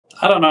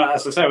I don't know.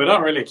 As I say, we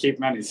don't really keep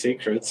many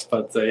secrets,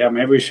 but yeah,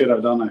 maybe we should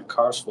have done a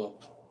car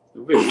swap. It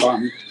would be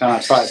fun. Kind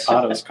of try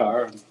Pato's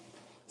car and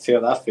see how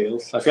that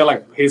feels. I feel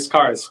like his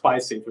car is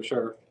spicy for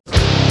sure.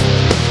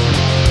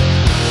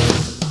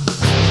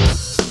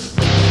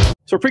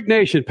 So, Freak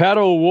Nation, Pato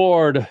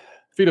Award,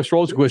 Felix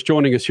Rosenqvist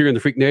joining us here in the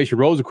Freak Nation.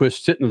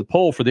 Rosenqvist sitting in the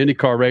pole for the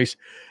IndyCar race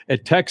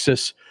at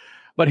Texas.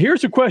 But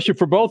here's a question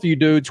for both of you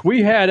dudes.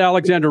 We had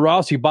Alexander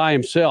Rossi by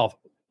himself.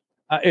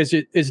 Is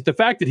it the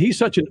fact that he's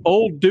such an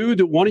old dude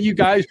that one of you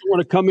guys want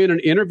to come in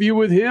and interview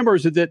with him, or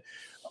is it that,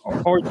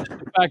 or just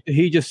the fact that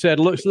he just said,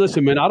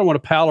 "Listen, man, I don't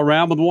want to pal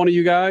around with one of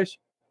you guys"?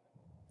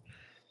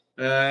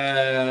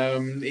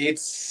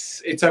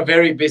 It's a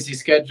very busy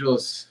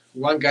schedules.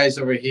 One guy's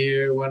over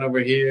here, one over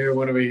here,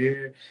 one over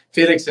here.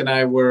 Felix and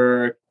I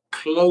were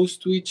close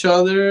to each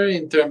other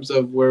in terms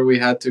of where we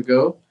had to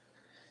go.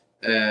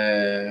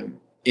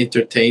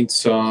 Entertained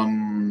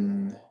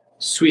some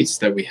sweets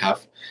that we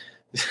have.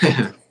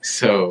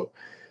 So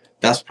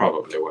that's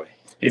probably why.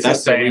 He's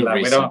just saying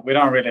that we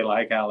don't really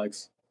like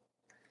Alex,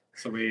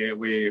 so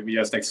we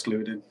just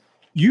excluded.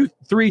 You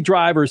three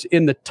drivers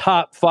in the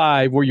top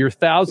 5 were you're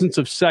thousands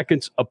of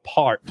seconds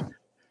apart.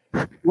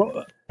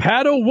 Well,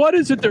 Pato, what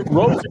is it that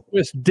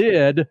Rosenqvist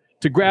did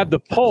to grab the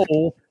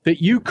pole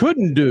that you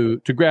couldn't do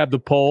to grab the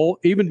pole,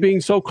 even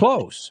being so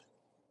close?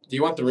 Do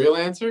you want the real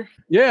answer?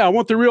 Yeah, I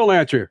want the real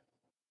answer.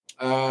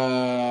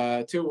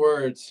 2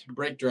 words: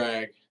 brake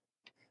drag.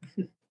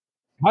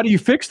 How do you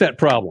fix that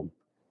problem?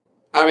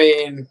 I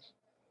mean,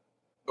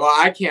 well,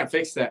 I can't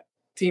fix that.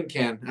 Team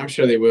can. I'm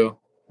sure they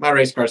will. My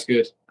race car's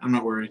good. I'm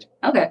not worried.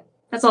 Okay.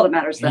 That's all that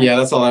matters then. Yeah,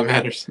 that's all that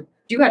matters.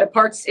 You had a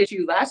parts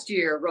issue last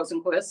year,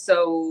 Rosenqvist,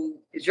 so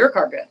is your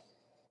car good?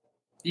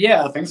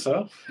 Yeah, I think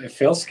so. It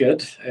feels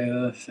good.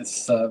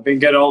 It's been a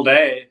good all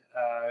day.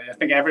 I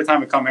think every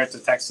time we come here to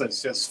Texas,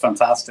 it's just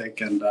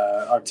fantastic. And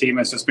our team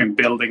has just been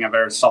building a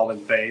very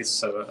solid base.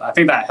 So I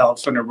think that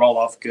helps when you roll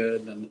off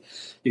good. And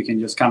you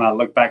can just kind of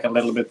look back a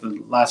little bit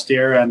last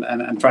year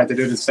and try to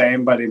do the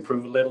same, but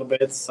improve a little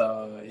bit.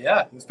 So,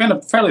 yeah, it's been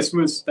a fairly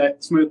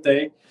smooth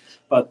day.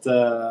 But,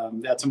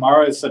 yeah,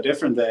 tomorrow is a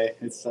different day.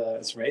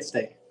 It's race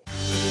day.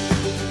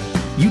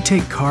 You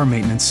take car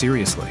maintenance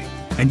seriously,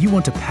 and you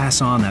want to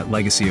pass on that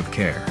legacy of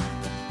care.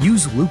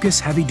 Use Lucas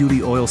Heavy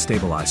Duty Oil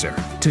Stabilizer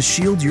to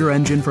shield your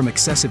engine from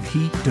excessive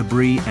heat,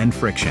 debris, and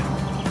friction.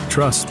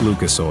 Trust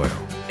Lucas Oil.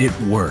 It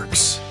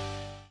works.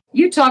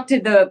 You talked to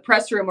the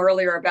press room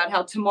earlier about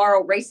how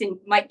tomorrow racing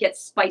might get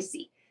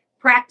spicy.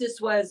 Practice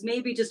was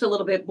maybe just a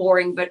little bit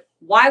boring, but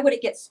why would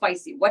it get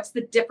spicy? What's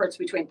the difference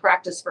between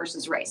practice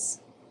versus race?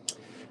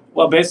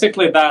 Well,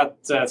 basically that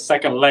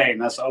second lane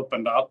has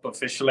opened up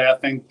officially. I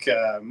think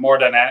more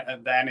than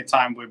any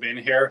time we've been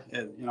here.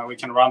 We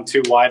can run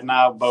 2 wide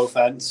now, both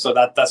ends. So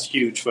that's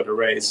huge for the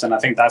race. And I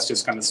think that's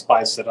just going to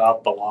spice it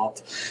up a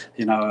lot.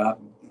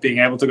 Being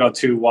able to go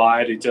 2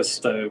 wide is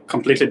just a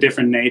completely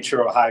different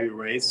nature of how you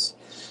race.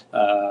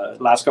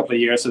 Last couple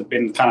of years, it's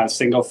been kind of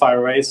single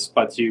fire race,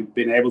 but you've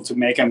been able to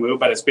make a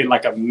move, but it's been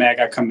like a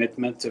mega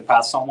commitment to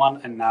pass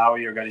someone. And now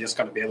you're just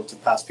going to be able to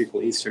pass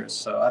people easier.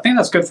 So I think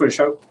that's good for the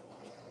show.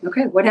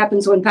 Okay, what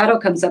happens when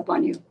Pato comes up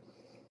on you?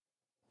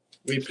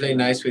 We play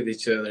nice with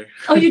each other.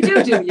 Oh, you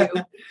do you?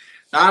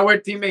 We're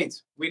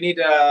teammates. We need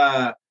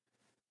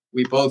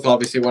we both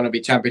obviously want to be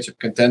championship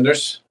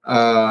contenders.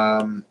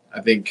 I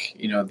think,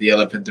 the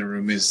elephant in the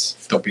room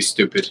is don't be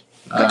stupid.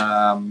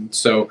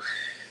 So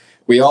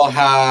we all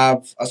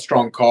have a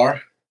strong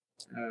car.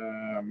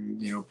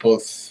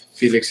 Both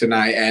Felix and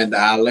I and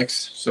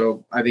Alex.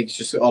 So I think it's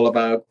just all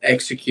about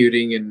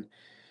executing and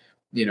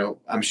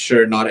I'm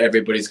sure not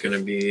everybody's going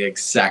to be the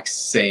exact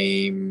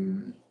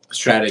same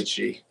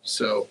strategy.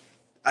 So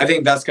I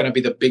think that's going to be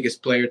the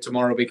biggest player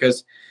tomorrow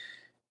because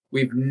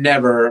we've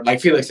never,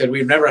 like Felix said,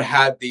 we've never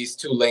had these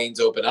 2 lanes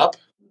open up.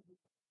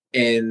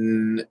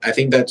 And I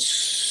think that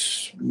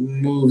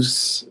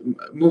moves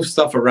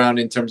stuff around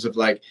in terms of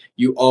like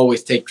you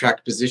always take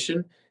track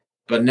position,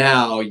 but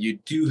now you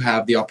do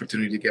have the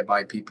opportunity to get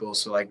by people.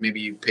 So like maybe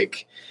you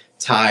pick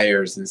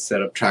tires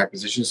instead of track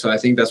position. So I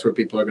think that's where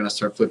people are going to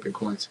start flipping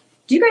coins.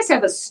 Do you guys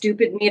have a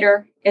stupid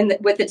meter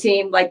with the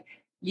team? Like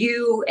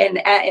you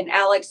and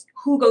Alex,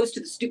 who goes to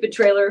the stupid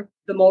trailer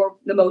the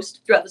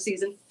most throughout the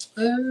season?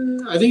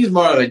 I think it's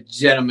more of a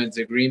gentleman's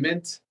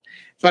agreement,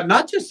 but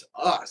not just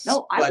us.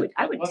 No, I would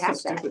tap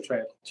that.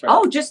 Trailer?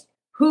 Oh, just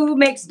who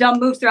makes dumb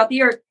moves throughout the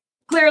year?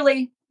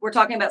 Clearly, we're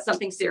talking about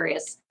something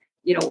serious.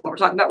 When we're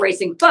talking about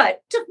racing,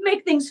 but to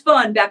make things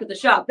fun back at the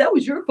shop, that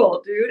was your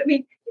fault, dude. I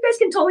mean, you guys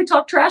can totally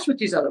talk trash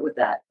with each other with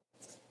that.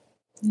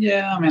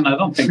 Yeah, I mean, I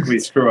don't think we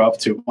screw up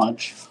too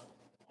much.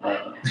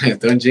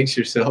 Don't jinx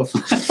yourself.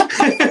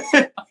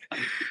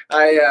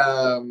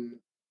 I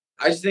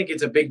just think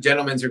it's a big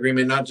gentleman's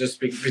agreement, not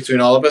just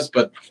between all of us,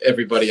 but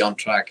everybody on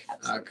track,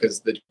 because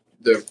the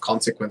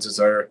consequences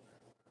are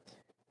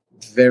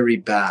very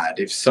bad.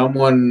 If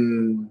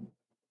someone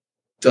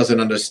doesn't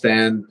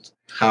understand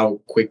how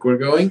quick we're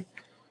going,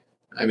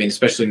 I mean,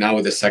 especially now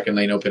with the second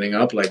lane opening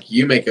up, like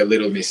you make a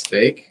little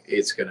mistake,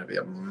 it's going to be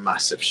a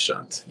massive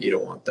shunt. You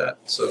don't want that.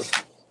 So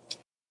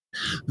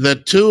The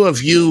two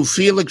of you,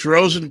 Felix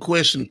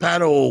Rosenqvist and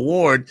Pato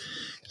O'Ward,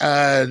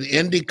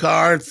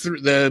 IndyCar,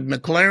 the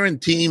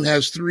McLaren team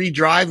has 3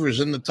 drivers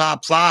in the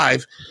top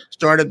 5,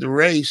 started the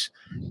race.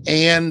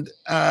 And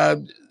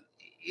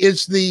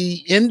is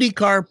the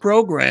IndyCar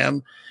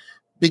program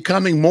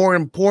becoming more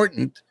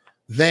important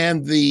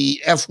than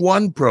the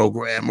F1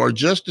 program, or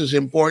just as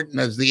important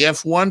as the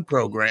F1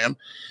 program?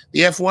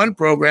 The F1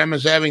 program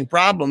is having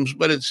problems,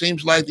 but it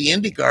seems like the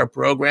IndyCar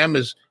program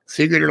has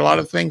figured a lot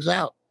of things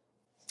out.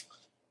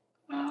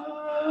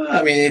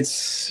 I mean,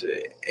 it's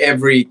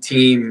every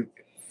team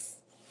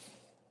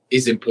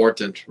is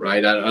important,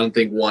 right? I don't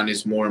think one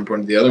is more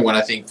important than the other one.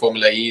 I think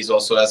Formula E is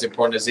also as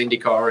important as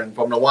IndyCar and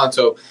Formula One.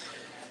 So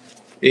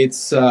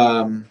it's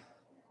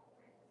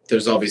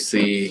there's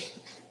obviously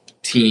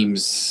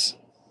teams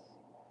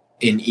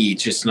in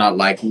each. It's not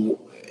like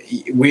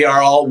we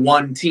are all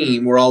one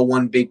team. We're all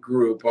one big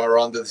group. We're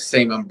under the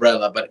same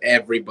umbrella, but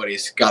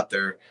everybody's got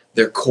their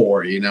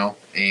core, you know,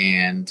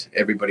 and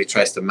everybody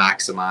tries to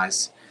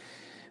maximize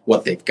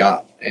what they've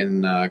got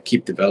and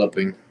keep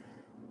developing.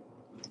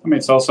 I mean,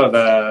 it's also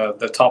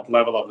the top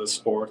level of the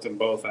sport in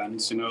both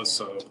ends, you know,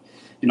 so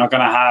you're not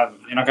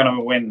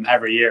gonna win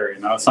every year, you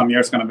know. Some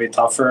years going to be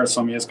tougher,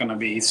 some years going to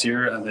be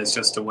easier, and it's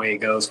just the way it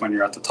goes when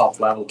you're at the top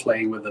level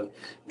playing with the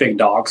big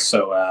dogs.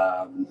 So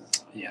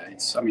yeah,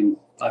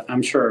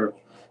 I'm sure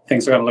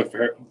things are going to look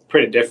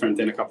pretty different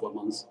in a couple of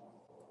months.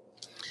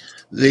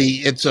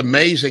 It's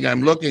amazing.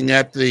 I'm looking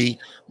at the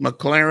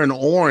McLaren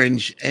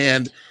Orange,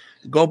 and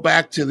go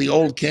back to the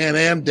old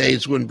Can-Am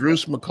days when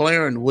Bruce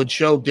McLaren would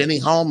show Denny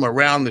Hulme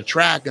around the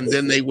track, and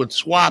then they would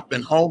swap,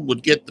 and Hulme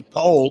would get the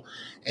pole,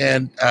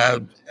 and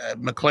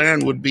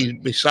McLaren would be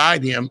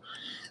beside him.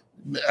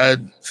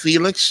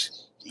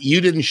 Felix,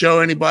 you didn't show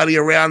anybody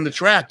around the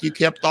track. You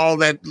kept all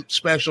that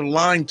special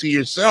line to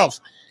yourself,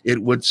 it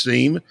would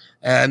seem,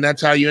 and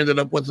that's how you ended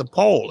up with the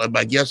pole. Am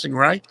I guessing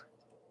right?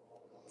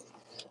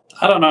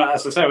 I don't know.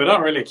 As I say, we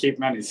don't really keep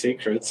many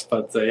secrets,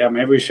 but yeah,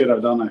 maybe we should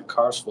have done a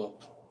car swap.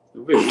 It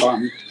would be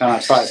fun. Kind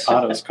of try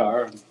Pato's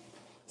car and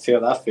see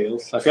how that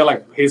feels. I feel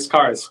like his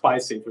car is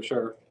spicy for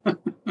sure.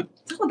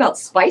 It's all about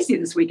spicy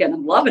this weekend.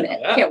 I'm loving it.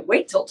 Yeah. I can't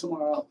wait till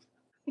tomorrow.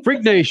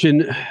 Freak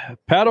Nation,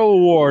 Pato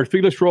O'Ward,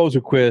 Felix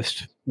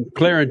Rosenqvist,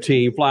 McLaren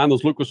team, flying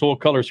those Lucas Oil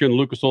colors here in the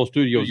Lucas Oil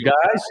Studios.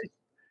 Guys,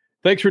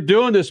 thanks for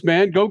doing this,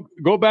 man. Go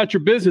about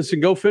your business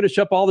and go finish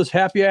up all this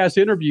happy-ass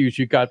interviews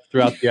you got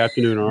throughout the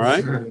afternoon, all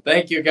right?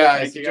 Thank you,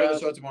 guys. Enjoy the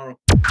show tomorrow.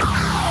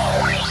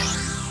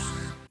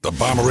 The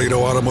Bommarito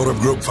Automotive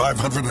Group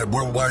 500 at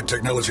Worldwide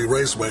Technology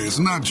Raceway is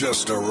not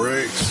just a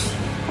race,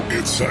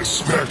 it's a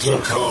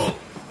spectacle.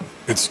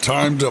 It's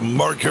time to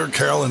mark your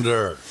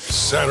calendar.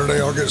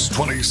 Saturday, August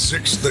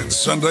 26th and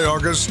Sunday,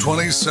 August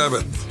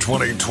 27th.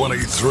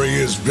 2023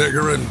 is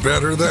bigger and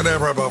better than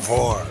ever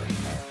before.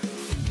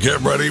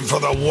 Get ready for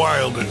the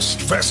wildest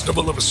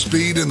festival of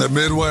speed in the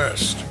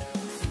Midwest.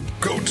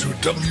 Go to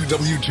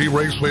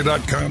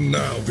WWTRaceway.com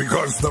now,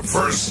 because the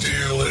first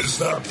deal is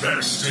the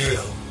best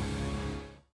deal.